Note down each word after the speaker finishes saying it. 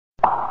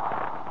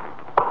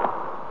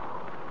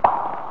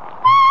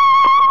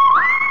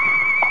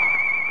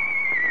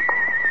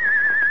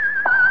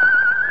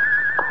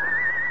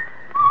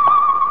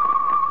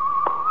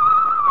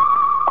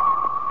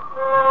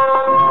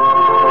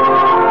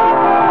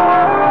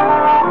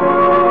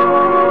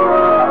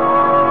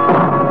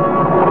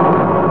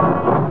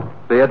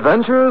The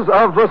Adventures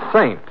of the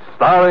Saint,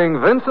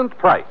 starring Vincent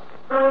Price.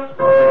 The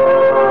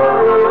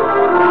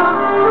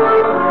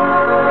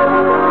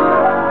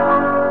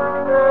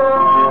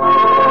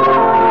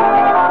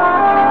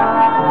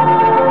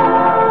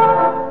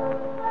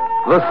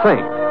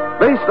Saint,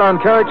 based on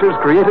characters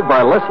created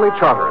by Leslie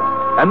Charteris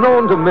and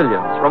known to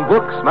millions from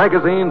books,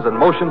 magazines, and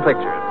motion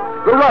pictures.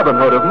 The Robin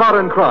Hood of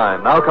modern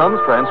crime now comes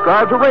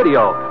transcribed to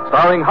radio,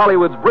 starring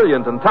Hollywood's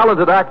brilliant and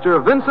talented actor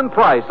Vincent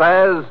Price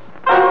as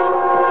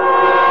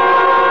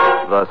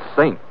The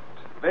Saint.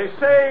 They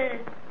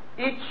say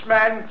each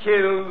man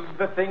kills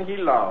the thing he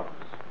loves.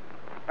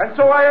 And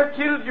so I have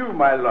killed you,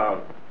 my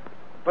love.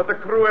 But the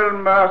cruel,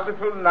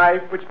 merciful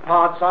knife which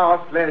parts our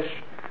flesh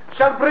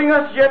shall bring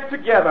us yet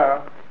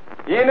together,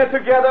 in a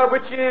together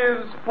which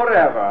is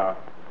forever.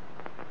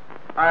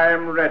 I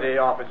am ready,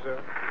 officer.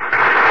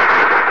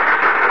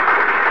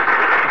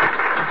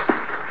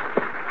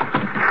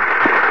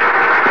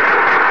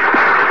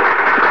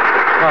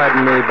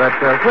 Pardon me, but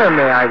where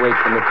may I wait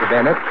for Mr.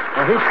 Bennett?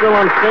 He's still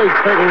on stage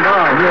taking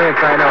bows. Yes,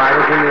 I know. I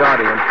was in the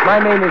audience. My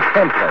name is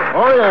Templar.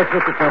 Oh, yes,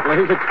 Mr. Templar.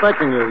 He's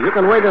expecting you. You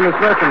can wait in his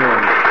dressing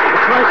room.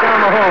 It's right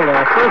down the hall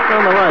there, first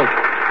on the right.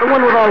 The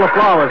one with all the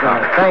flowers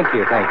on it. Thank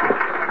you, thank you.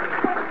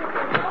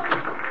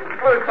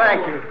 Well,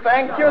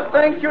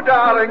 thank you,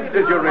 darling.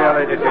 Did you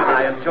really?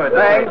 I enjoyed it.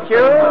 Thank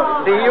you.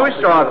 See you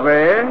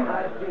shortly.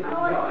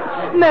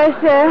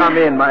 Mercer. Come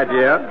in, my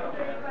dear.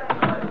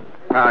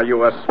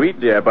 You are sweet,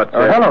 dear, but...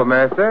 hello,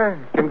 Mercer.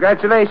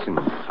 Congratulations.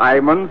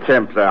 Simon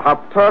Templar, how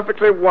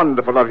perfectly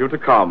wonderful of you to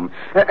come.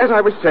 As I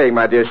was saying,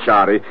 my dear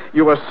Shari,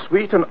 you were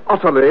sweet and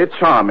utterly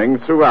charming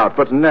throughout,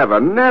 but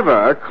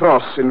never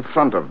cross in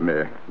front of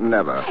me.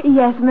 Never.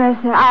 Yes,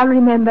 Mercer, I'll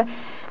remember.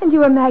 And you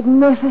were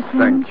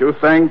magnificent.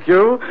 Thank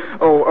you.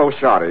 Oh,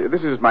 Shari,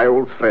 this is my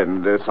old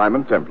friend,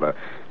 Simon Templar.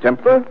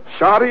 Templar,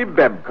 Shari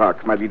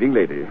Babcock, my leading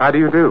lady. How do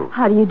you do?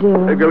 How do you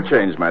do? Go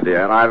change, my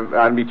dear.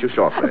 I'll meet you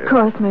shortly. Of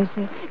course,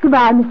 Mercer.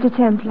 Goodbye, Mr.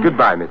 Templar.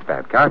 Goodbye, Miss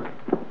Babcock.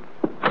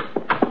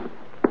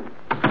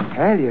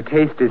 Well, your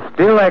taste is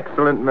still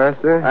excellent,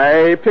 Mercer.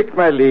 I pick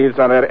my leaves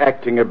on her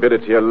acting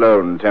ability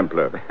alone,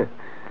 Templar.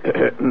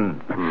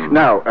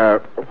 Now,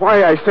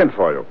 why I sent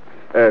for you.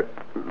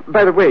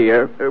 By the way,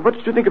 what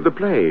did you think of the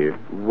play?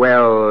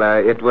 Well,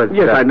 it was...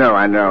 Yes, I know.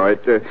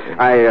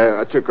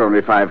 I took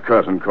only 5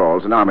 curtain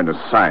calls, an ominous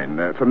sign.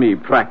 For me,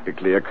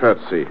 practically a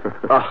curtsy.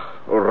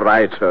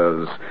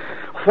 Writers.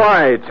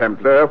 Why,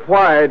 Templar,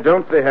 why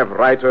don't they have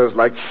writers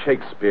like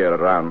Shakespeare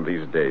around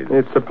these days?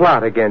 It's a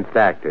plot against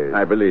actors.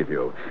 I believe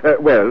you.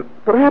 Well,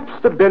 perhaps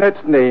the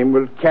Bennett name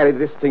will carry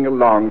this thing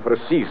along for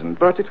a season,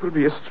 but it will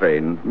be a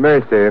strain.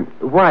 Mercer,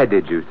 why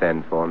did you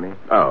send for me?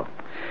 Oh.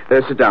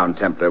 Sit down,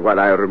 Templar, while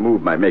I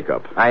remove my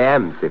makeup. I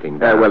am sitting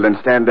down. Well, then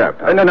stand up.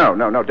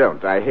 No,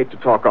 don't. I hate to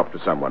talk up to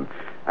someone.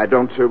 I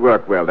don't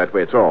work well that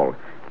way at all.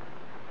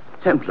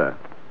 Templar,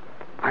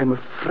 I'm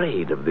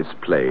afraid of this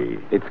play.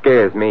 It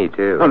scares me,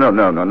 too. Oh,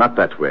 no, not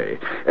that way.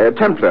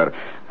 Templar,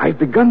 I've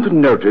begun to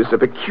notice a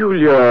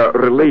peculiar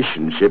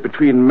relationship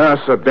between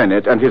Mercer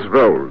Bennett and his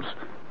roles.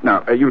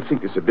 Now, you'll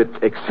think this a bit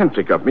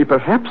eccentric of me,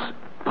 perhaps,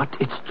 but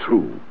it's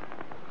true.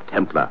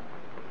 Templar,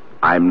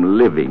 I'm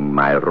living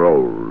my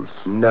roles.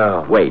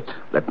 No. Wait,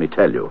 let me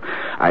tell you.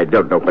 I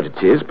don't know what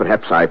it is.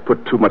 Perhaps I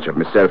put too much of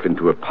myself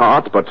into a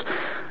part, but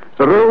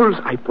the roles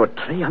I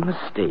portray on the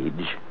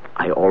stage,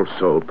 I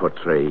also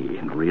portray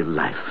in real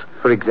life.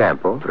 For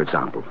example? For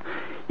example,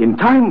 in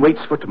Time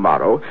Waits for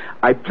Tomorrow,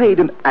 I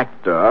played an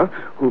actor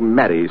who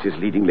marries his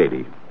leading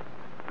lady.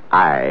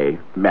 I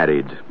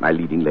married my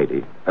leading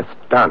lady.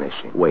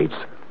 Astonishing. Wait.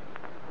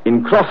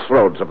 In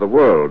Crossroads of the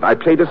World, I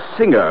played a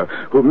singer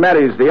who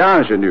marries the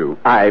ingenue.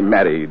 I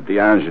married the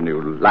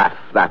ingenue. Laugh,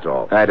 that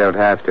all. I don't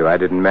have to. I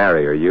didn't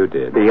marry her. You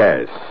did.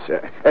 Yes.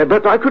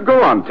 But I could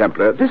go on,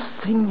 Templar. This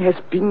thing has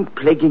been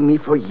plaguing me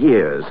for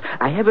years.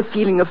 I have a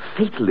feeling of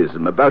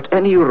fatalism about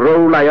any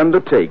role I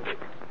undertake,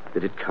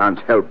 that it can't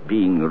help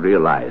being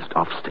realized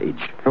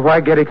offstage. Why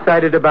get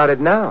excited about it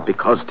now?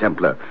 Because,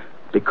 Templar,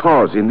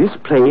 because in this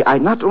play I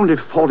not only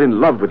fall in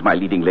love with my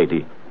leading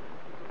lady,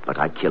 but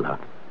I kill her.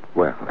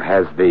 Well,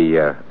 has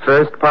the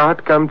first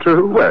part come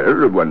true?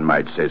 Well, one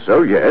might say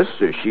so, yes.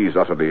 She's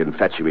utterly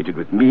infatuated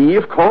with me,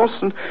 of course,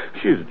 and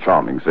she's a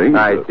charming thing.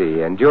 I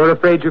see. And you're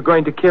afraid you're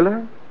going to kill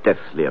her?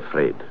 Deathly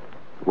afraid.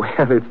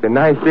 Well, it's been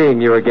nice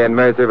seeing you again,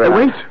 Mercer,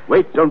 but...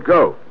 Wait, don't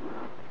go.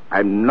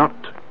 I'm not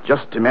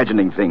just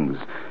imagining things.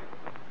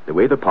 The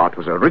way the part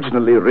was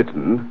originally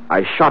written,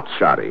 I shot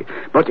Shari.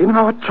 But in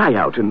our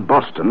tryout in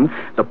Boston,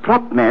 the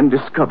prop man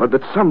discovered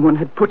that someone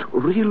had put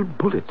real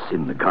bullets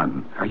in the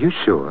gun. Are you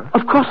sure?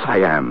 Of course I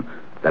am.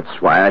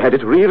 That's why I had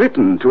it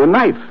rewritten to a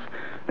knife.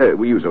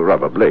 We use a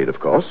rubber blade, of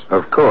course.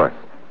 Of course.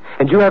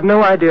 And you have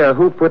no idea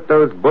who put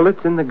those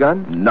bullets in the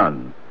gun?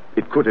 None.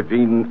 It could have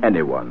been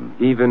anyone.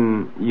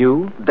 Even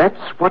you?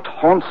 That's what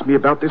haunts me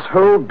about this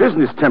whole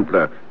business,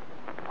 Templar.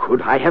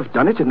 Could I have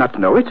done it and not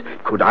know it?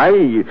 Could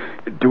I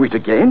do it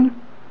again?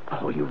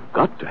 Oh, you've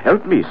got to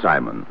help me,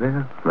 Simon.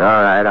 Well,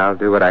 all right, I'll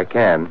do what I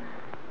can.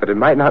 But it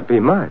might not be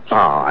much.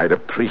 Ah, I'd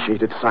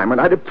appreciate it, Simon.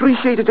 I'd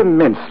appreciate it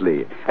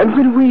immensely. And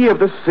when we of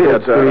the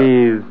theater...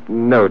 Please,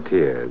 no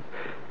tears.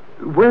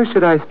 Where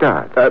should I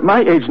start?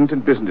 My agent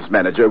and business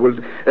manager will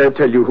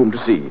tell you whom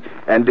to see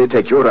and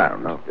take you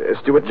around.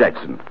 Stuart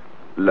Jackson.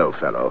 Low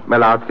fellow.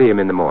 Well, I'll see him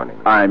in the morning.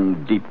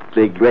 I'm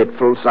deeply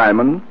grateful,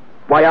 Simon.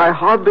 Why, I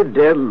hardly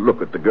dare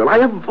look at the girl. I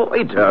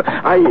avoid her.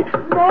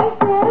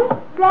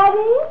 Mercer?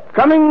 Daddy?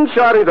 Coming,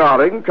 Shari,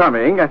 darling,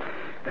 coming.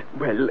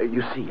 Well,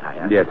 you see,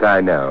 Yes, I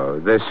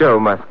know. The show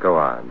must go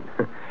on.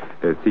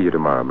 See you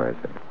tomorrow,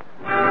 Mercer.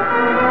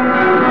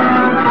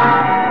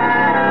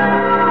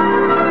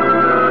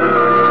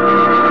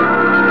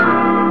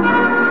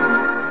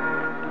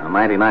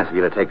 Mighty nice of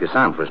you to take this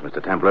on for us,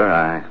 Mr. Templar.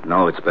 I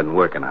know it's been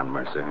working on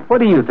Mercer. What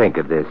do you think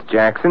of this,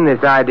 Jackson?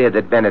 This idea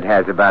that Bennett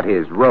has about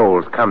his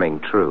roles coming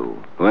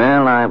true?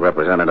 Well, I've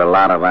represented a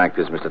lot of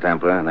actors, Mr.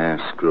 Templar, and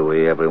they're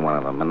screwy, every one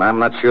of them. And I'm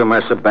not sure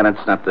Mercer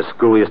Bennett's not the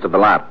screwiest of the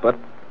lot, but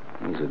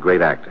he's a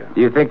great actor.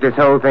 Do you think this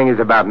whole thing is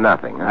about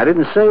nothing? Huh? I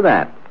didn't say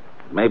that.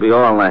 It may be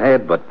all in the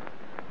head, but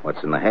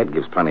what's in the head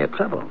gives plenty of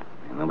trouble.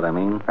 You know what I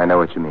mean? I know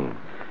what you mean.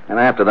 And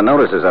after the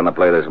notices on the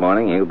play this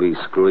morning, he'll be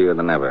screwier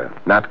than ever.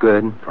 Not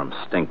good? From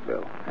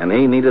Stinkville. And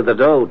he needed the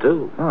dough,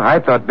 too. Oh, I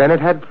thought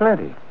Bennett had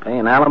plenty.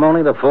 Paying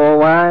alimony to 4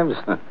 wives?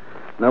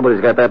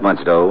 Nobody's got that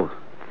much dough.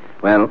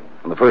 Well,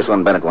 the first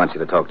one Bennett wants you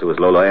to talk to is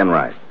Lola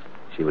Enright.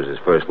 She was his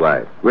first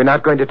wife. We're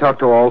not going to talk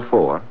to all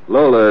 4?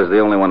 Lola is the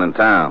only one in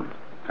town.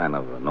 Kind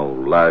of an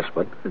old lush,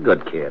 but a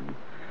good kid.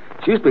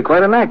 She used to be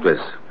quite an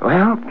actress.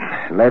 Well,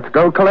 let's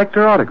go collect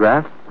her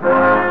autograph.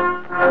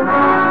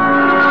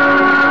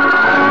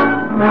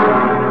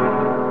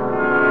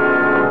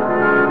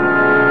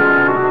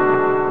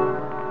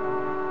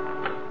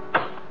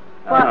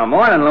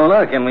 Morning,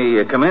 Lola. Can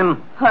we come in?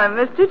 Why,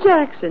 Mr.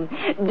 Jackson,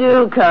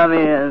 do come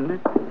in.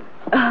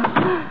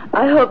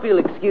 I hope you'll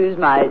excuse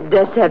my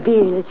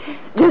dishabille.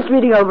 Just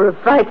reading over a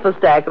frightful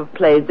stack of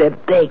plays they're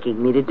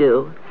begging me to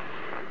do.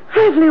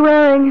 Frightfully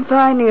wearing,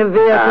 finding a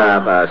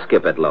vehicle.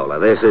 Skip it, Lola.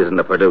 This isn't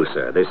the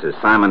producer. This is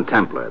Simon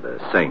Templar, the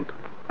saint.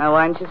 Now,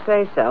 why didn't you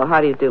say so?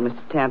 How do you do,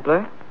 Mr.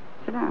 Templar?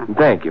 Sit down.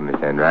 Thank you,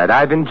 Miss Enright.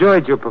 I've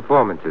enjoyed your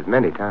performances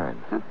many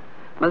times.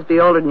 Must be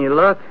older than you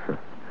look.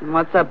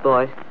 What's up,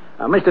 boys?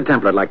 Mr.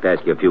 Templar, I'd like to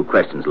ask you a few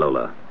questions,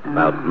 Lola,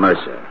 about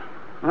Mercer.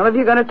 Well, if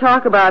you're going to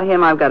talk about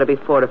him, I've got to be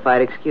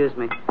fortified. Excuse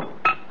me.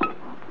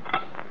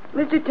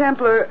 Mr.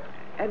 Templar,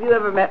 have you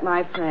ever met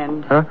my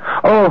friend? Huh?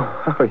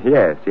 Oh,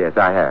 yes,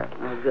 I have.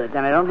 Oh, good.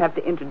 Then I don't have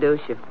to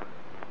introduce you.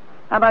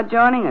 How about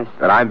joining us?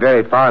 Well, I'm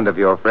very fond of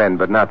your friend,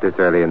 but not this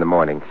early in the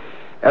morning.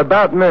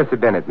 About Mercer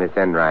Bennett, Miss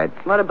Enright.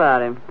 What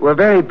about him? Well,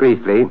 very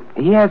briefly,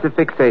 he has a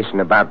fixation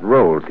about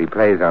roles he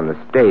plays on the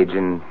stage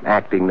and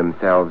acting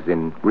themselves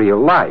in real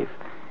life.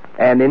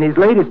 And in his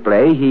latest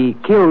play, he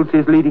kills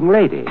his leading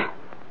lady.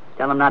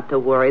 Tell him not to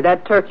worry.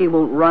 That turkey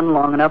won't run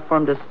long enough for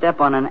him to step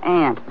on an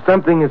ant.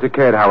 Something has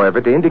occurred, however,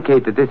 to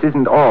indicate that this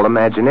isn't all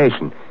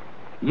imagination.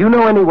 You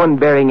know anyone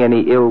bearing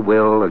any ill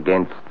will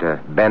against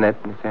Bennett,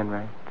 Miss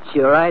Enright?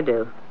 Sure I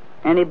do.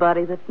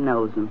 Anybody that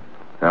knows him.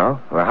 Oh?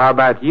 Well, how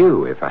about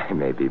you, if I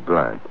may be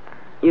blunt?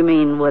 You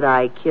mean, would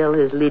I kill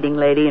his leading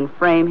lady and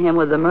frame him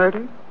with the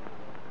murder?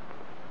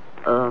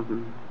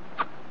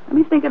 Let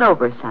me think it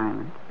over,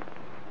 Simon.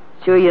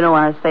 Sure you don't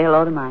want to say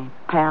hello to my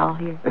pal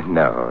here?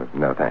 No,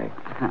 thanks.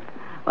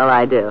 Well,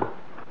 I do.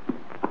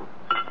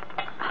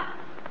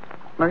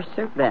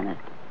 Mercer Bennett.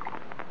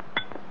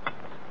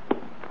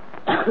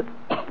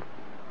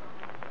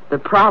 The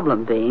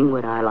problem being,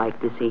 would I like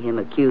to see him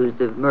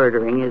accused of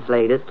murdering his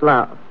latest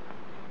love?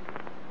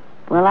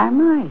 Well, I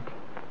might.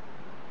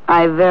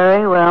 I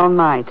very well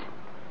might.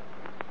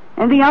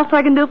 Anything else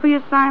I can do for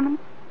you, Simon?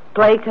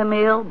 Play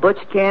Camille, Butch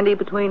Candy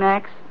between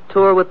acts?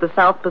 Tour with the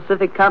South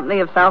Pacific Company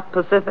of South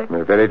Pacific?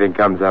 If anything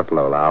comes up,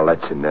 Lola, I'll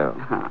let you know.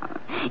 Oh,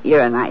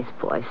 you're a nice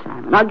boy,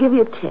 Simon. I'll give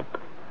you a tip.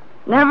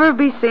 Never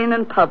be seen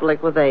in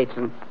public with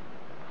agents.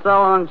 So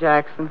long,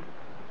 Jackson.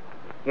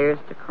 Here's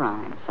to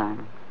crime,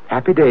 Simon.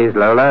 Happy days,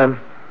 Lola.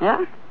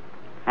 Yeah?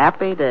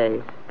 Happy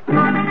days.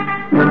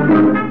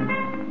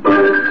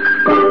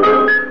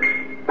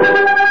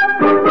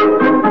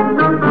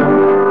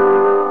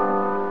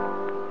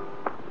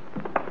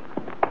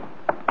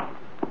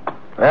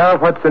 Well,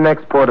 what's the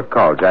next port of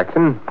call,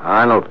 Jackson?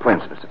 Arnold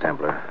Prince, Mr.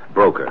 Templar.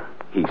 Broker,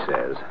 he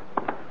says.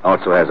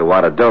 Also has a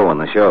wad of dough on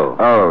the show.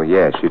 Oh,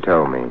 yes, you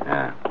told me.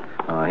 Yeah.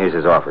 Here's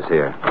his office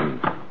here.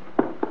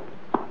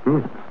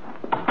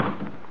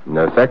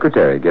 No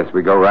secretary. Guess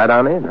we go right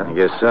on in, huh? I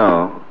guess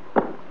so.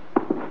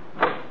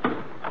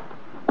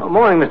 Oh,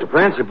 morning, Mr.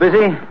 Prince. You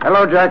busy?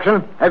 Hello,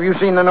 Jackson. Have you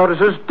seen the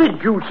notices?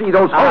 Did you see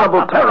those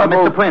horrible,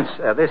 terrible... Mr. Prince,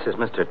 this is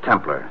Mr.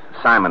 Templar,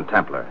 Simon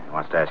Templar. He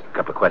wants to ask a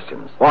couple of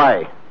questions.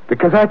 Why?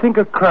 Because I think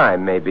a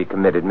crime may be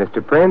committed,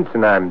 Mr. Prince,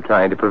 and I'm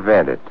trying to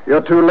prevent it.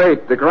 You're too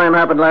late. The crime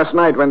happened last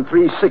night when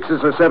 3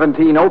 6s of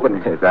 17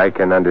 opened. Yes, I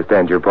can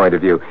understand your point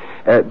of view.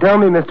 Tell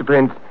me, Mr.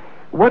 Prince,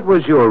 what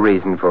was your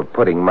reason for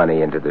putting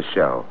money into the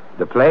show?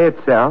 The play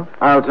itself?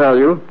 I'll tell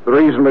you. The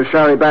reason was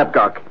Sherry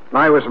Babcock.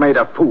 I was made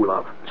a fool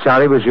of.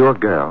 Charlie was your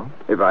girl?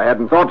 If I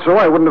hadn't thought so,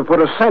 I wouldn't have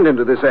put a cent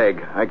into this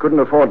egg. I couldn't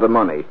afford the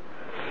money.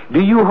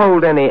 Do you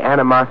hold any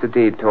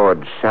animosity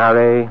toward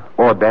Charlie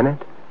or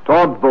Bennett?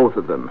 Toward both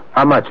of them.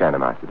 How much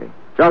animosity?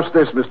 Just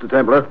this, Mr.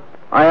 Templar.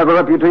 I have a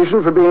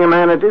reputation for being a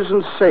man it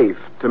isn't safe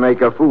to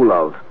make a fool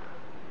of.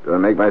 Do I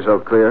make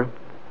myself clear?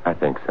 I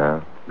think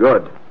so.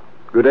 Good.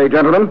 Good day,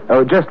 gentlemen.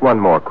 Oh, just one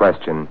more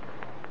question.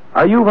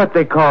 Are you what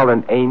they call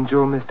an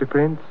angel, Mr.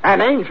 Prince?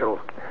 An angel?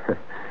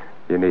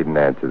 You needn't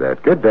answer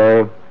that. Good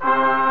day.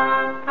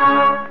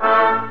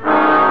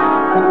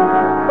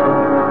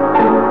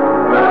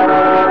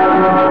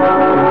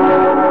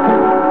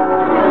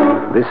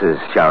 This is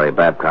Charlie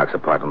Babcock's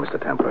apartment,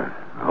 Mr. Templar.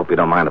 I hope you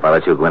don't mind if I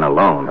let you go in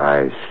alone.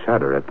 I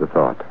shudder at the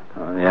thought.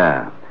 Oh,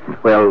 yeah.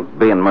 Well,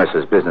 being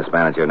Mercer's business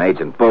manager and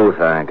agent both,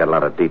 I got a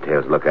lot of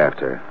details to look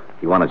after.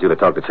 He wanted you to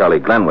talk to Charlie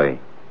Glenway.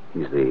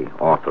 He's the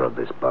author of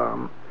this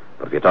bomb.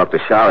 But if you talk to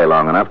Charlie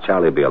long enough,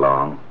 Charlie'll be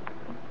along.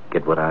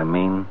 Get what I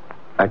mean?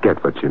 I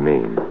get what you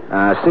mean.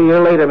 See you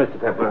later, Mr.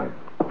 Templar.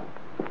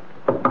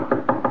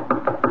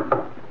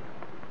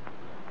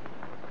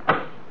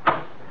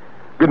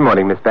 Good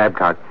morning, Miss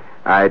Babcock.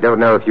 I don't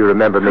know if you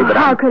remember me, but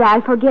How could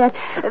I forget?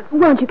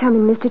 Won't you come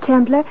in, Mr.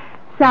 Templar?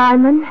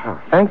 Simon?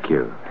 Oh, thank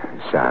you,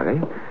 Charlie.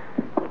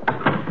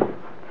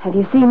 Have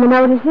you seen the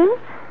notices?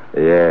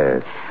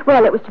 Yes.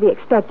 Well, it was to be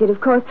expected, of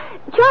course.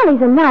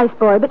 Charlie's a nice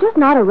boy, but just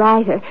not a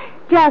writer.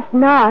 Just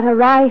not a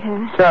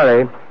writer.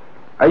 Charlie,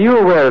 are you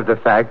aware of the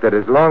fact that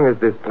as long as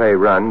this play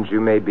runs, you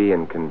may be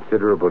in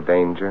considerable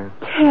danger?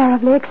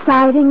 Terribly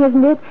exciting,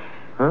 isn't it?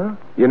 Huh?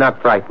 You're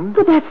not frightened?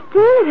 But that's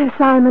theater,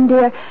 Simon,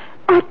 dear.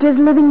 Actors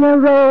living their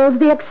roles,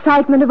 the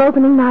excitement of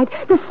opening night,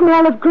 the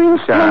smell of grease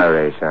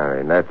paint.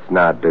 Sorry. Let's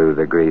not do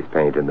the grease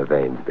paint in the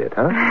veins bit,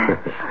 huh?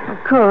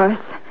 Of course.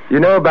 You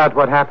know about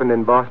what happened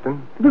in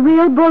Boston? The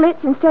real bullets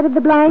instead of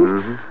the blanks?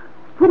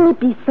 Mm-hmm. Wouldn't it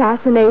be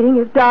fascinating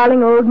if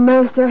darling old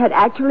Mercer had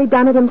actually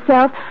done it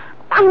himself?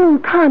 I mean,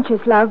 conscious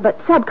love, but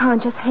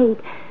subconscious hate.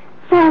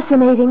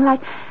 Fascinating,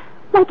 like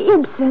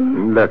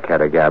Ibsen. Look,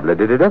 Hedda Gabler,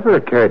 did it ever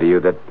occur to you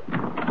that...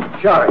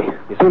 Charlie,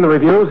 you seen the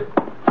reviews?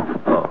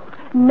 Oh.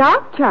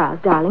 Knock, Charles,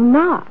 darling,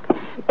 knock.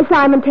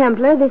 Simon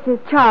Templar, this is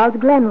Charles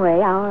Glenway,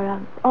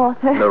 our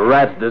author. The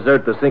rats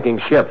desert the sinking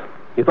ship.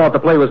 You thought the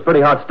play was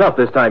pretty hot stuff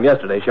this time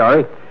yesterday,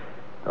 Charlie.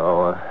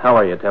 Oh, how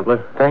are you,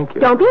 Templar? Thank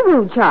you. Don't be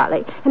rude,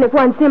 Charlie. And if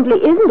one simply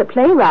isn't a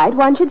playwright,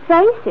 one should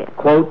face it.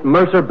 Quote,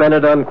 Mercer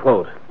Bennett,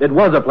 unquote. It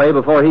was a play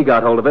before he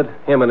got hold of it,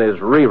 him and his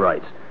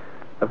rewrites.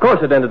 Of course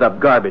it ended up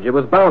garbage. It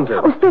was bound to.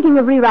 Oh, speaking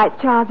of rewrites,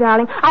 Charles,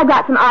 darling, I've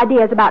got some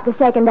ideas about the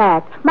second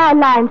act. My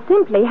lines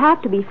simply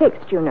have to be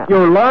fixed, you know.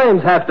 Your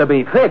lines have to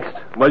be fixed.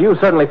 Well, you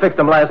certainly fixed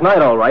them last night,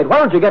 all right. Why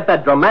don't you get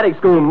that dramatic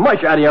school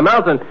mush out of your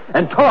mouth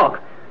and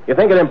talk? You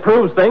think it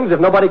improves things if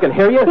nobody can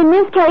hear you? In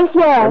this case,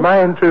 yes. Am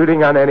I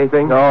intruding on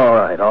anything? All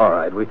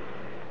right. We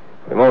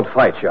won't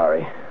fight,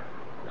 Shari.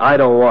 I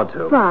don't want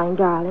to. Fine,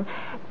 darling.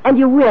 And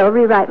you will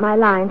rewrite my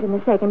lines in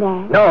the second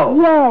act? No.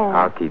 Yes.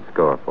 I'll keep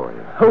score for you.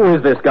 Who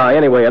is this guy,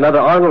 anyway? Another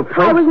Arnold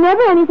Prince? I was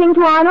never anything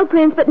to Arnold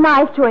Prince but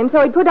nice to him,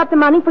 so he put up the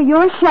money for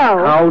your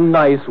show. How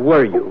nice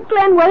were you?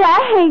 Glenway,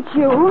 I hate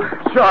you.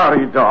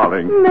 Sorry,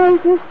 darling.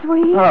 Mercer,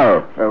 sweet.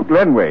 Oh,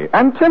 Glenway.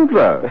 And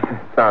Templar.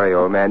 Sorry,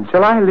 old man.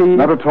 Shall I leave?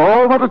 Not at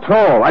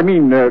all. I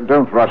mean,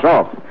 don't rush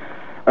off.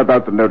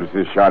 About the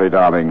notices, Shari,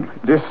 darling.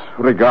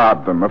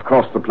 Disregard them. Of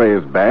course, the play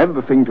is bad.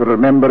 The thing to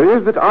remember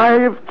is that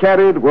I've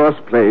carried worse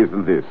plays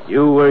than this.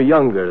 You were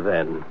younger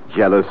then.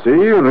 Jealousy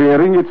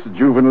rearing its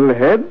juvenile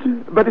head.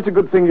 But it's a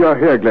good thing you're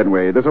here,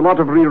 Glenway. There's a lot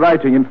of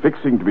rewriting and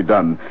fixing to be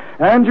done.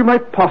 And you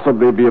might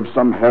possibly be of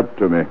some help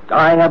to me.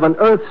 I have an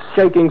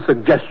earth-shaking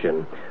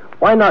suggestion.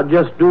 Why not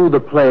just do the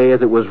play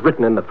as it was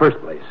written in the first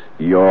place?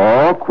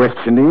 You're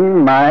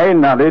questioning my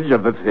knowledge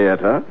of the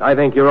theater? I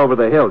think you're over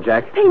the hill,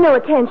 Jack. Pay no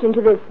attention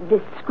to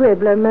this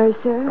scribbler,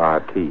 Mercer. Our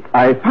teeth.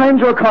 I find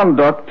your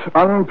conduct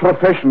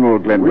unprofessional,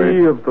 Glenway.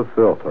 We of the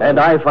theater. And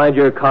I find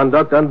your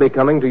conduct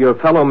unbecoming to your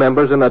fellow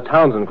members in the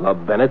Townsend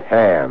Club, Bennett.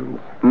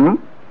 Hams.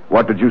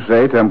 What did you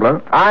say,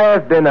 Templar? I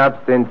have been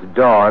up since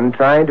dawn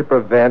trying to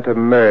prevent a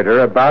murder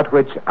about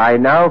which I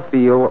now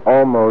feel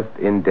almost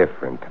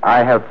indifferent.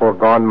 I have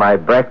foregone my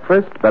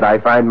breakfast, but I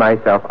find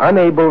myself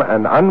unable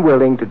and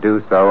unwilling to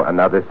do so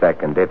another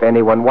second. If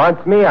anyone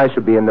wants me, I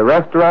shall be in the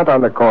restaurant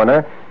on the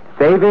corner,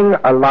 saving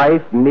a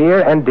life near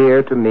and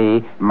dear to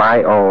me,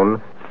 my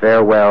own.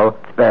 Farewell,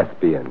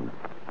 Thespians.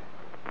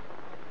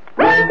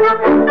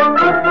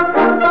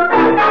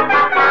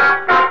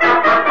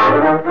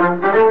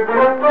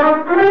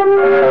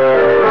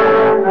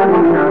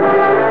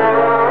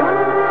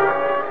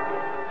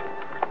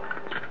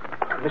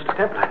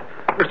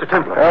 Mr.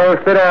 Templar. Oh,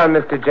 sit down,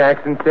 Mr.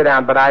 Jackson, sit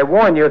down. But I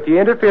warn you, if you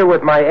interfere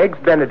with my Eggs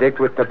Benedict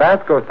with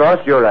Tabasco sauce,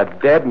 you're a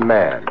dead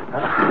man.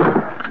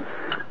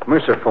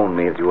 Mercer phoned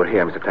me as you were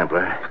here, Mr.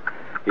 Templar.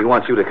 He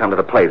wants you to come to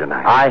the play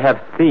tonight. I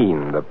have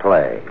seen the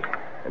play,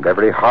 and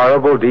every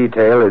horrible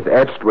detail is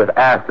etched with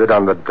acid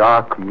on the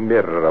dark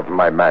mirror of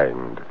my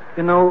mind.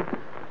 You know,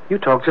 you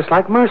talk just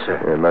like Mercer.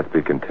 It must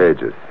be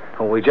contagious.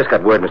 Oh, we just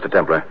got word, Mr.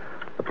 Templar.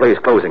 The play's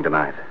closing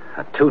tonight.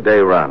 A 2-day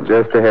run.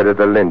 Just ahead of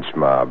the lynch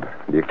mob.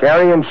 Do you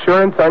carry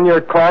insurance on your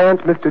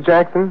client, Mr.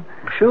 Jackson?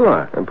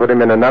 Sure. And put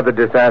him in another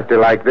disaster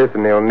like this,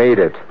 and he'll need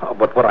it. Oh,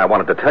 but what I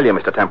wanted to tell you,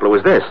 Mr. Templar,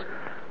 was this.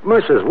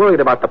 Mercer's worried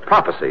about the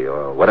prophecy,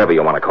 or whatever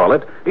you want to call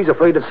it. He's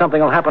afraid that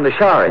something will happen to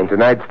Shari. And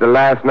tonight's the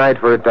last night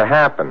for it to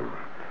happen.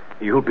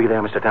 You'll be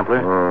there, Mr.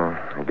 Templar?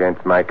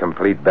 Against my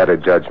complete better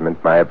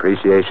judgment, my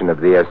appreciation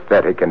of the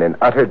aesthetic, and in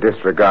utter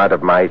disregard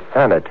of my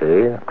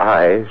sanity,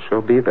 I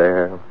shall be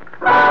there.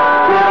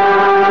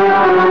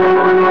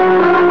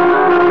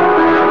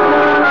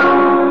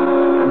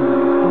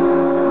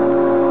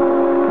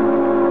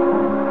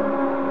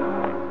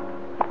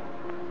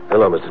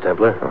 Hello, Mr.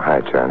 Templar. Oh,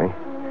 hi, Charlie.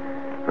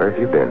 Where have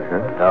you been,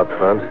 huh? Out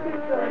front.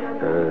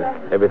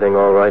 Everything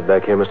all right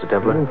back here, Mr.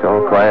 Templar? It's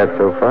all quiet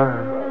so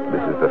far.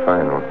 This is the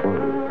final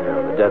scene.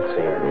 Yeah, the death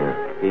scene. Yeah.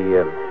 He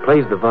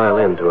plays the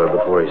violin to her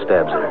before he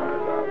stabs her.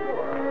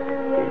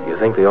 You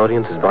think the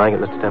audience is buying it,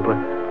 Mr. Templar?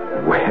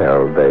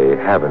 Well, they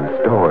haven't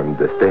stormed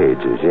the stage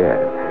as yet.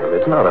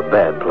 It's not a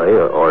bad play,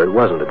 or it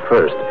wasn't at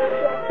first.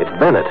 It's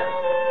Bennett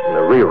in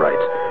a rewrite.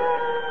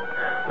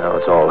 Now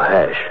it's all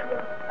hash.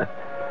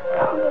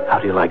 How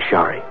do you like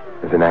Shari?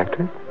 As an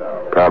actress?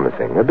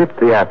 Promising. A bit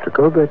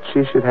theatrical, but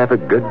she should have a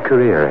good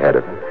career ahead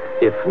of her.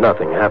 If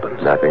nothing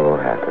happens. Nothing will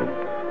happen.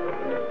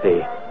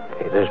 Hey,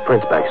 there's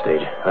Prince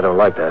backstage. I don't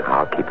like that.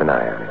 I'll keep an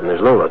eye on him. And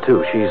there's Lola,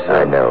 too. She's...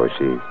 I know.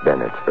 She's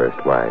Bennett's first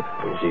wife.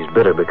 And she's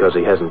bitter because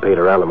he hasn't paid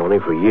her alimony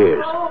for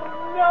years.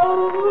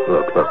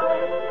 Look.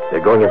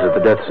 They're going into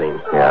the death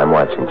scene. Yeah, I'm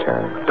watching,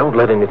 Charlie. Don't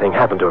let anything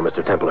happen to her,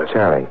 Mr. Templar.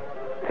 Charlie,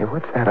 hey,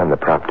 what's that on the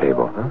prop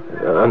table, huh?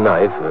 A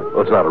knife.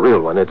 Well, it's not a real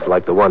one. It's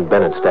like the one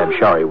Bennett stabbed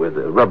Shari with,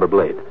 a rubber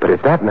blade. But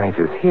if that knife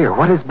is here,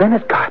 what has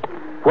Bennett got?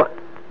 What?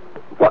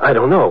 Well, I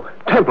don't know.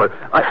 Templar,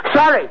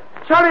 Shari!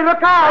 Shari,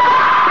 look out!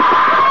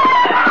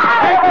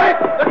 Hey,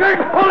 the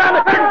curtain! Pull down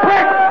the curtain,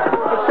 quick!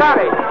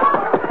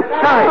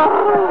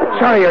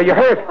 Shari, are you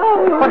hurt?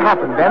 What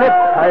happened, Bennett?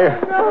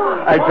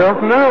 I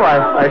don't know.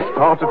 I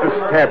started to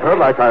stab her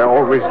like I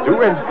always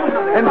do, and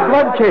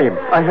blood came.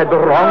 I had the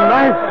wrong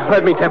knife.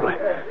 Let me, Templar.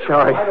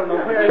 Shari,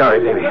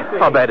 baby.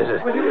 How bad is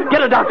it?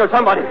 Get a doctor,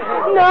 somebody.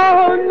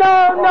 No,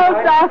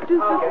 doctors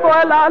to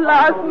spoil our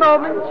last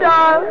moment,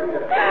 Charles.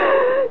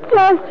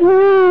 Just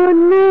you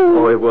and me.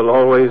 Oh, it will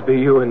always be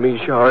you and me,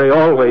 Shari,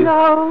 always.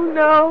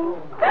 No.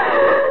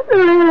 The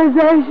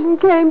realization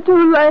came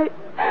too late.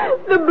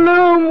 The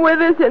bloom with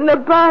us in the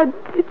bud.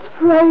 It's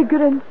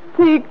fragrant,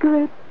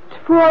 secret,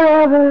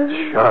 forever.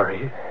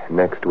 Shari.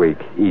 Next week,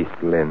 East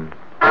Lynn.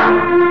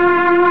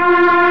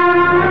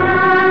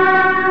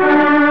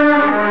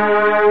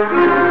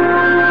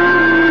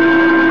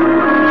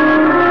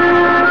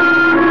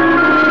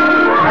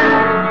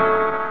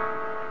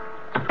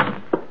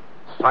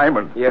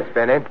 Simon. Yes,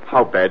 Bennett?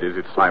 How bad is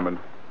it, Simon?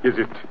 Is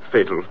it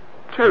fatal?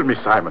 Tell me,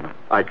 Simon.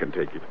 I can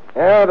take it.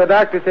 Oh, the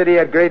doctor said he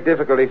had great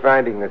difficulty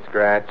finding the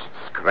scratch.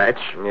 Scratch?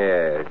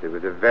 Yes, it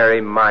was a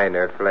very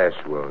minor flesh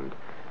wound.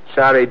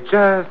 Shari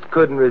just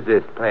couldn't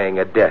resist playing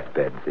a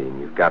deathbed scene.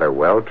 You've got her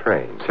well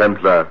trained.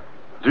 Templar,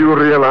 do you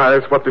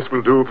realize what this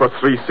will do for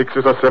 3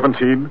 6s or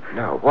 17?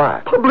 No,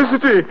 what?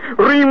 Publicity!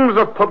 Reams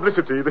of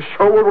publicity. The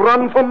show will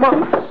run for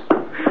months.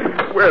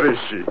 Where is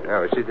she?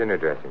 Oh, she's in her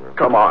dressing room.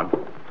 Come on.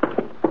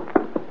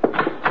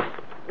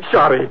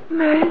 Shari.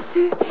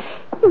 Mercy,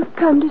 you've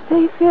come to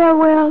say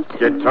farewell to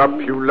Get me. up,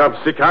 you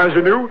lovesick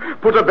ingenue.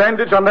 Put a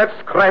bandage on that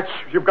scratch.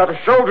 You've got a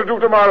show to do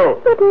tomorrow.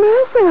 But,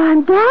 Mercer,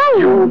 I'm dying.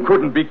 You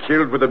couldn't be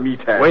killed with a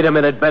meat hand. Wait a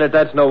minute, Bennett.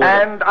 That's no way.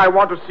 And I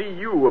want to see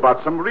you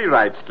about some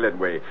rewrites,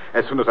 Glenway,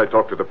 as soon as I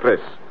talk to the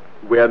press.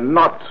 We're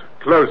not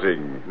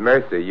closing.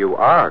 Mercy, you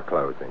are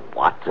closing.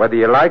 What? Whether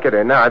you like it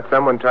or not,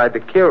 someone tried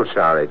to kill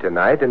Shari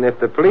tonight, and if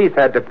the police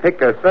had to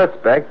pick a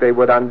suspect, they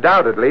would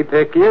undoubtedly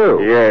pick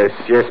you. Yes,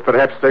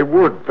 perhaps they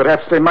would.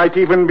 Perhaps they might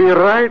even be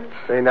right.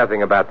 Say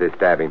nothing about this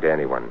stabbing to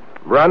anyone.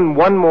 Run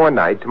one more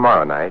night,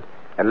 tomorrow night,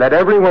 and let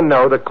everyone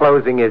know the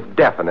closing is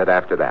definite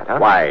after that, huh?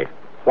 Why?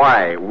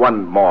 Why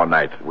one more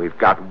night? We've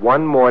got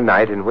one more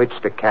night in which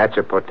to catch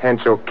a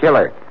potential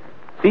killer.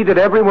 See that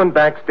everyone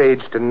backstage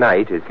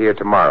tonight is here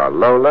tomorrow.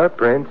 Lola,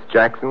 Prince,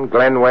 Jackson,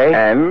 Glenway.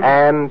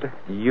 And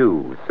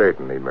you,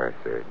 certainly,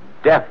 Mercer.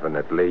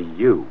 Definitely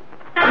you.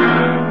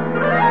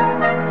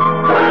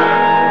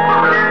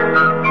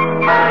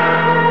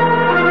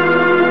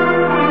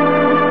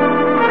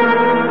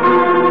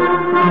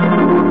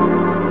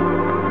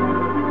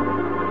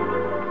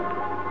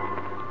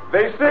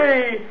 They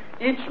say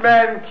each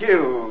man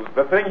kills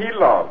the thing he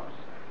loves.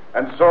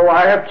 And so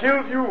I have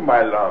killed you,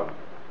 my love.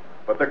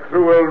 But the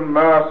cruel,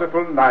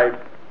 merciful knife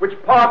which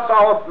parts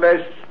our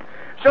flesh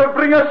shall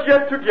bring us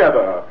yet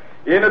together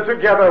in a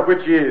together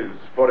which is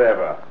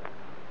forever.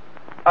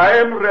 I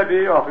am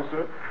ready,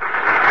 officer.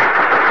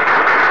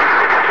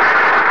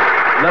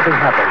 Nothing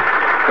happened.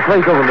 The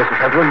play's over, Mr.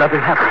 Templar.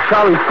 Nothing happened.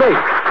 Charlie's safe.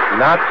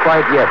 Not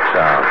quite yet,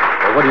 Charles.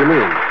 Well, what do you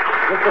mean?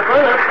 Mr.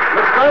 Bennett,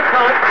 Miss Cut.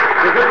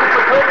 This isn't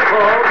the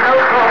protocol. No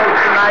calls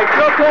tonight.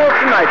 No calls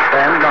tonight,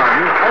 Sam.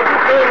 None. As you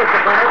say, Mr.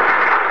 Bennett.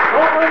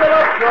 Don't bring it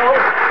up, Joe.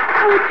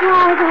 Oh,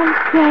 Charles, I'm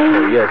safe.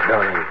 Oh, yes,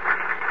 darling.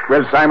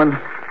 Well, Simon,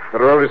 The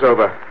role is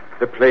over.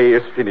 The play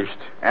is finished.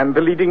 And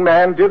the leading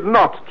man did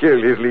not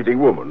kill his leading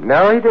woman.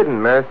 No, he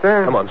didn't,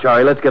 Mercer. Come on,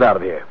 Charlie, let's get out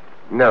of here.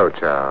 No,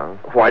 Charles.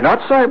 Why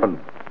not, Simon?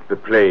 The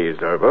play is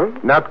over.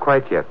 Not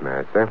quite yet,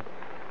 Mercer.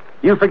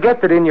 You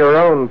forget that in your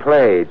own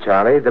play,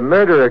 Charlie, the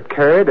murder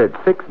occurred at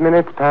 6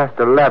 minutes past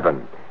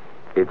 11.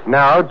 It's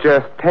now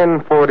just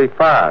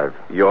 10:45.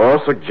 You're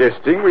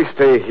suggesting we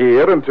stay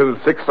here until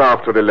 6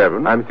 after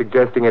 11? I'm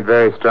suggesting it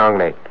very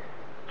strongly.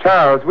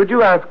 Charles, would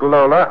you ask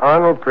Lola,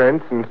 Arnold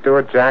Prince, and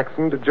Stuart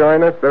Jackson to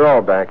join us? They're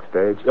all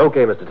backstage.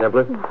 Okay, Mr.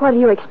 Templar. What are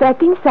you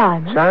expecting,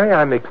 Simon? Charlie,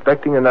 I'm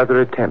expecting another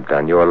attempt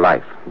on your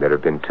life. There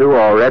have been 2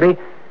 already.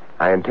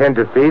 I intend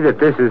to see that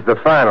this is the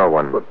final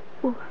one.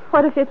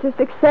 What if it's a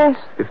success?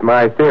 If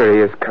my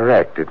theory is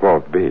correct, it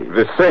won't be.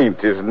 The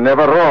saint is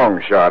never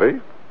wrong,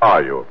 Shari.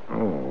 Are you?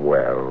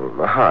 Well,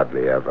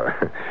 hardly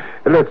ever.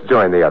 Let's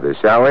join the others,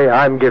 shall we?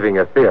 I'm giving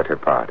a theater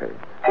party.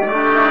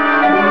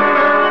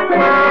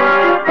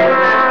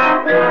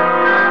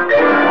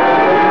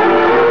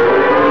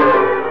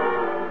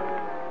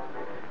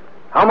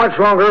 How much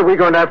longer are we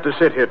going to have to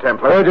sit here,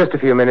 Templar? Oh, just a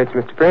few minutes,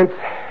 Mr. Prince.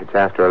 It's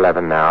after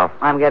 11 now.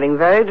 I'm getting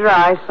very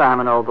dry,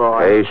 Simon, old boy.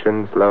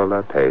 Patience,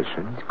 Lola,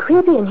 patience. It's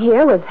creepy in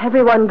here with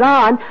everyone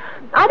gone.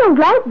 I don't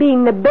like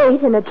being the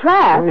bait in a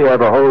trap. You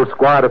have a whole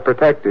squad of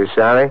protectors,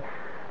 Shari.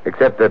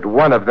 Except that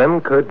one of them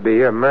could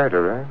be a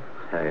murderer.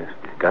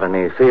 Got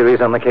any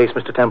theories on the case,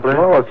 Mr. Templar?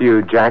 Oh, a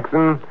few,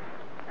 Jackson.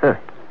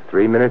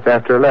 3 minutes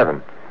after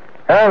 11.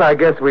 Well, I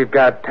guess we've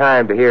got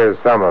time to hear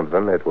some of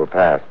them. It will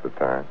pass the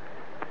time.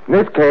 In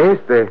this case,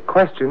 the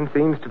question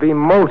seems to be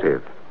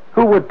motive.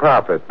 Who would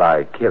profit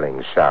by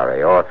killing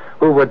Shari? Or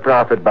who would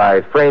profit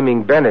by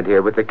framing Bennett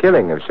here with the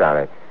killing of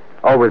Shari?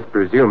 Always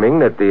presuming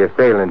that the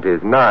assailant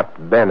is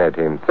not Bennett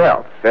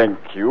himself.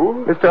 Thank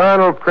you. Mr.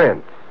 Arnold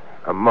Prince.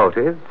 A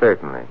motive,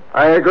 certainly.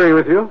 I agree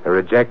with you. A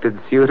rejected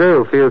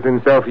suitor who feels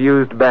himself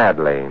used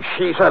badly.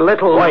 She's a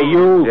little... Why,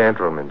 you...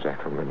 Gentlemen,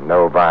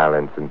 no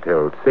violence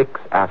until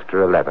 6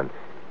 after 11.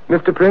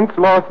 Mr. Prince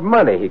lost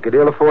money he could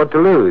ill afford to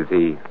lose.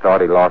 He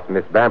thought he lost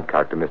Miss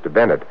Babcock to Mr.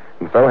 Bennett,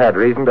 and so had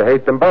reason to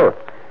hate them both.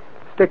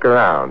 Stick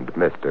around,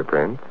 Mr.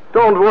 Prince.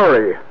 Don't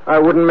worry. I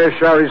wouldn't miss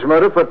Shari's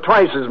murder for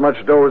twice as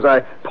much dough as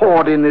I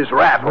poured in this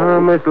raffle. Oh,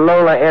 Miss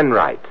Lola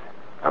Enright.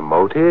 A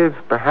motive,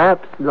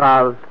 perhaps?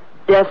 Love.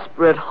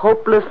 Desperate,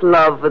 hopeless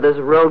love for this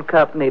road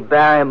company,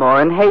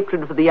 Barrymore, and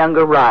hatred for the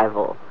younger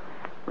rival.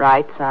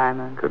 Right,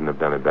 Simon? Couldn't have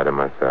done it better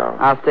myself.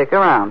 I'll stick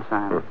around,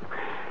 Simon.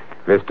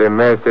 Mr.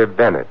 Mercer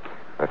Bennett.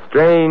 A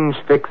strange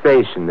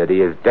fixation that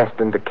he is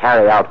destined to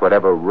carry out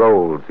whatever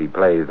roles he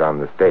plays on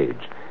the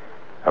stage.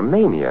 A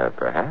mania,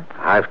 perhaps?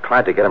 I've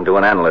tried to get him to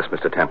an analyst,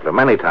 Mr. Templar,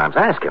 many times.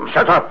 Ask him.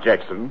 Shut up,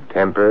 Jackson.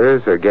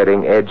 Tempers are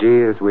getting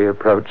edgy as we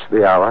approach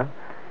the hour.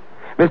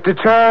 Mr.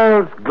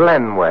 Charles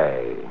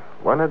Glenway,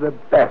 one of the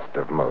best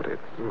of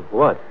motives.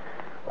 What?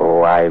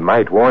 Oh, I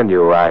might warn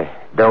you, I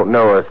don't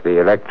know if the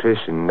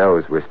electrician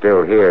knows we're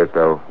still here,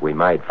 so we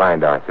might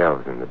find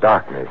ourselves in the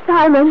darkness.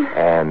 Simon.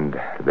 And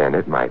then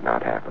it might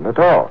not happen at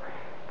all.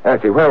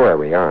 Let's see, where were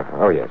we?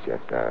 Oh, yes.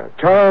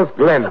 Charles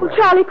Glenway. Oh,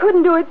 Charlie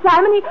couldn't do it,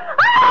 Simon.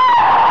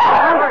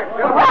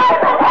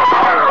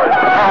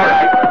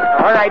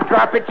 All right,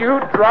 drop it, you.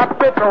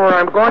 Drop it, or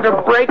I'm going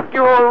to break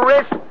your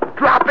wrist.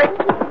 Drop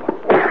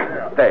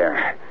it.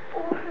 There.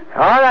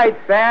 All right,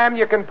 Sam,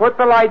 you can put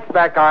the lights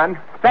back on.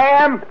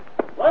 Sam!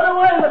 Right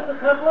away, Mr.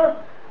 Templar.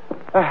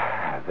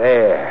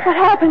 There. What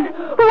happened?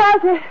 Who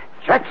was it?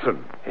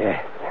 Jackson.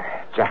 Yes,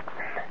 Jackson.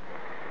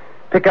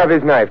 Pick up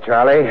his knife,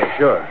 Charlie. Yeah,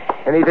 sure.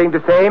 Anything to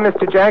say,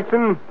 Mr.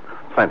 Jackson?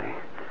 Plenty.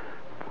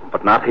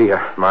 But not here.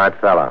 Smart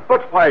fella.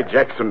 But why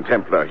Jackson,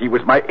 Templar? He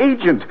was my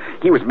agent.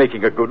 He was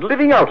making a good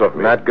living out of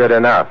me. Not good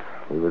enough.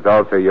 He was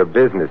also your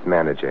business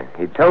manager.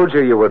 He told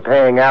you were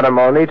paying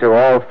alimony to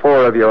all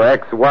 4 of your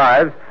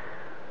ex-wives.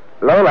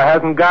 Lola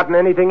hasn't gotten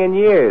anything in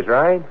years,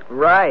 right?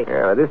 Right.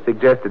 Yeah, this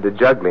suggested the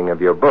juggling of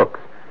your books.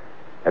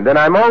 And then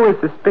I'm always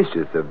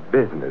suspicious of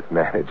business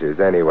managers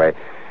anyway.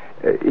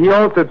 He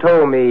also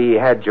told me he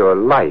had your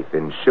life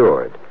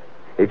insured.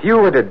 If you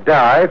were to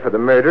die for the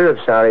murder of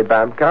Shari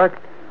Babcock,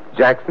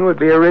 Jackson would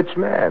be a rich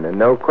man, and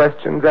no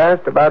questions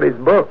asked about his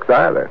books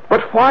either.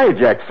 But why,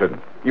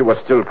 Jackson? You were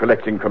still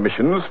collecting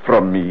commissions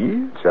from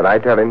me? Shall I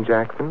tell him,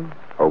 Jackson,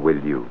 or will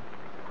you?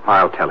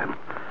 I'll tell him.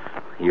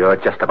 You're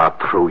just about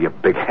through, you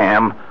big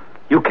ham.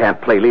 You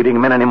can't play leading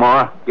men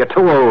anymore. You're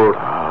too old.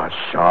 Ah,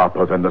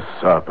 sharper than the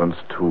serpent's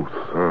tooth.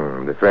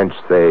 The French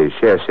say,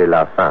 cherchez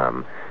la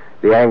femme.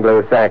 The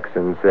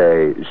Anglo-Saxons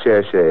say,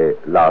 cherchez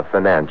la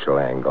financial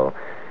angle.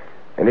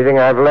 Anything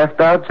I've left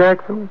out,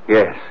 Jackson?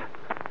 Yes.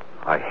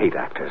 I hate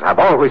actors. I've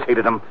always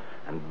hated them.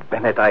 And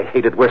Bennett I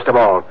hated worst of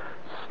all.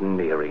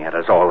 Sneering at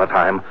us all the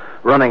time.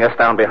 Running us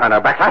down behind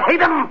our backs. I hate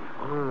them!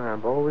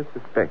 I've always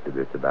suspected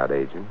this about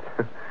agents.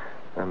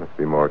 I must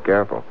be more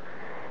careful.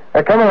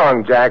 Now, come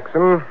along,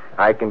 Jackson.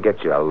 I can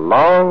get you a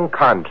long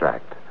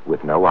contract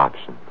with no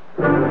options.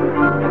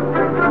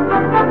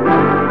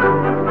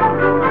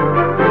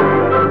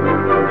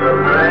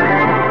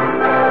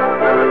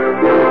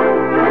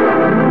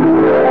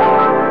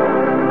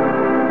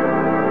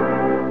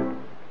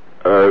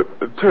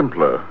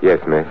 Templar.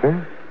 Yes,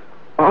 Mason?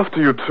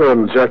 After you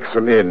turned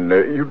Jackson in,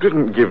 you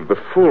didn't give the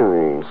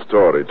full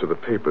story to the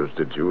papers,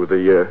 did you?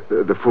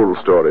 The full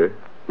story?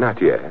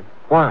 Not yet.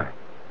 Why?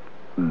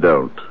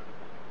 Don't.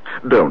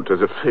 Don't,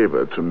 as a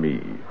favor to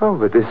me. Oh,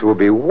 but this will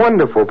be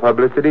wonderful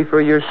publicity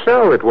for your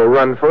show. It will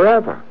run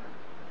forever.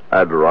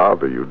 I'd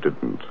rather you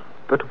didn't.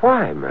 But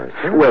why,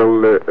 Mercer?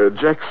 Well,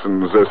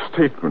 Jackson's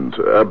statement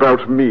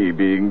about me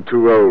being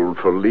too old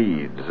for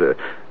leads.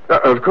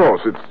 Of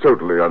course, it's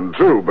totally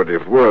untrue, but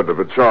if word of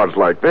a charge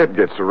like that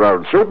gets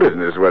around show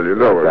business, well, you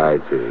know... I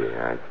see.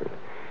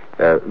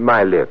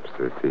 My lips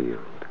are sealed.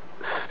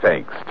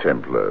 Thanks,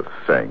 Templar,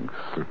 thanks.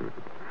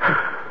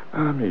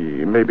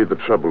 Maybe the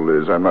trouble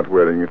is I'm not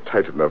wearing a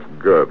tight enough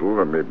girdle,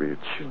 or maybe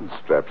chin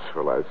straps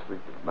while I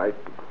sleep at night.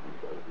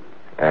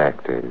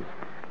 Actors.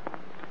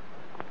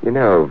 You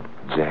know,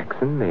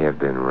 Jackson may have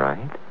been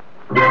right.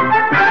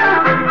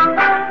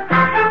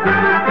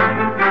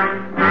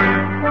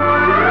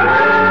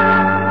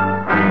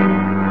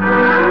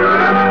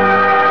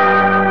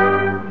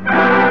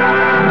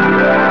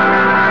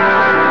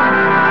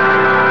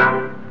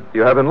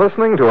 You have been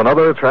listening to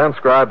another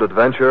transcribed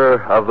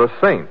adventure of the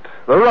Saint,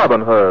 the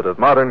Robin Hood of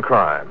modern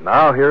crime.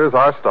 Now here's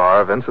our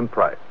star, Vincent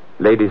Price.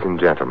 Ladies and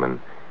gentlemen,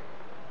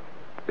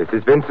 this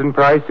is Vincent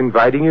Price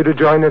inviting you to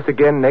join us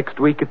again next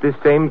week at this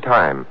same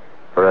time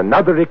for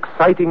another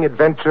exciting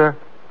adventure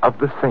of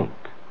the Saint.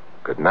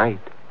 Good night.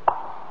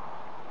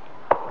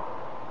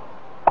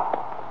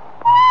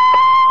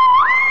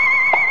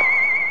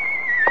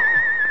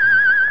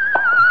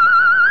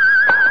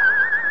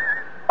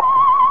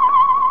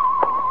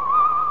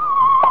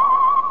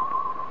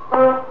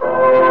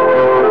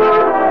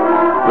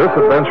 This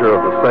adventure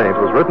of the Saint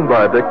was written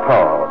by Dick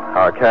Powell.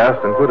 Our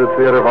cast included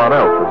Theodore Von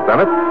Eltz as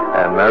Bennett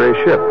and Mary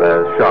Shipp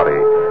as Shoddy.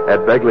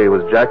 Ed Begley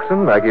was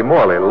Jackson, Maggie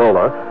Morley,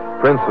 Lola.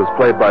 Prince was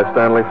played by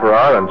Stanley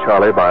Farrar and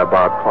Charlie by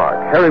Bob Clark.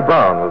 Harry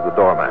Brown was the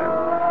doorman.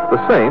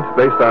 The Saint,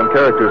 based on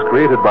characters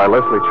created by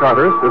Leslie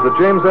Charteris, is a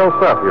James L.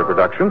 Safier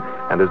production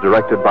and is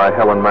directed by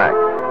Helen Mack.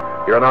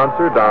 Your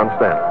announcer, Don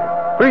Stanley.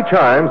 3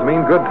 chimes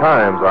mean good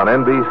times on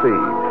NBC.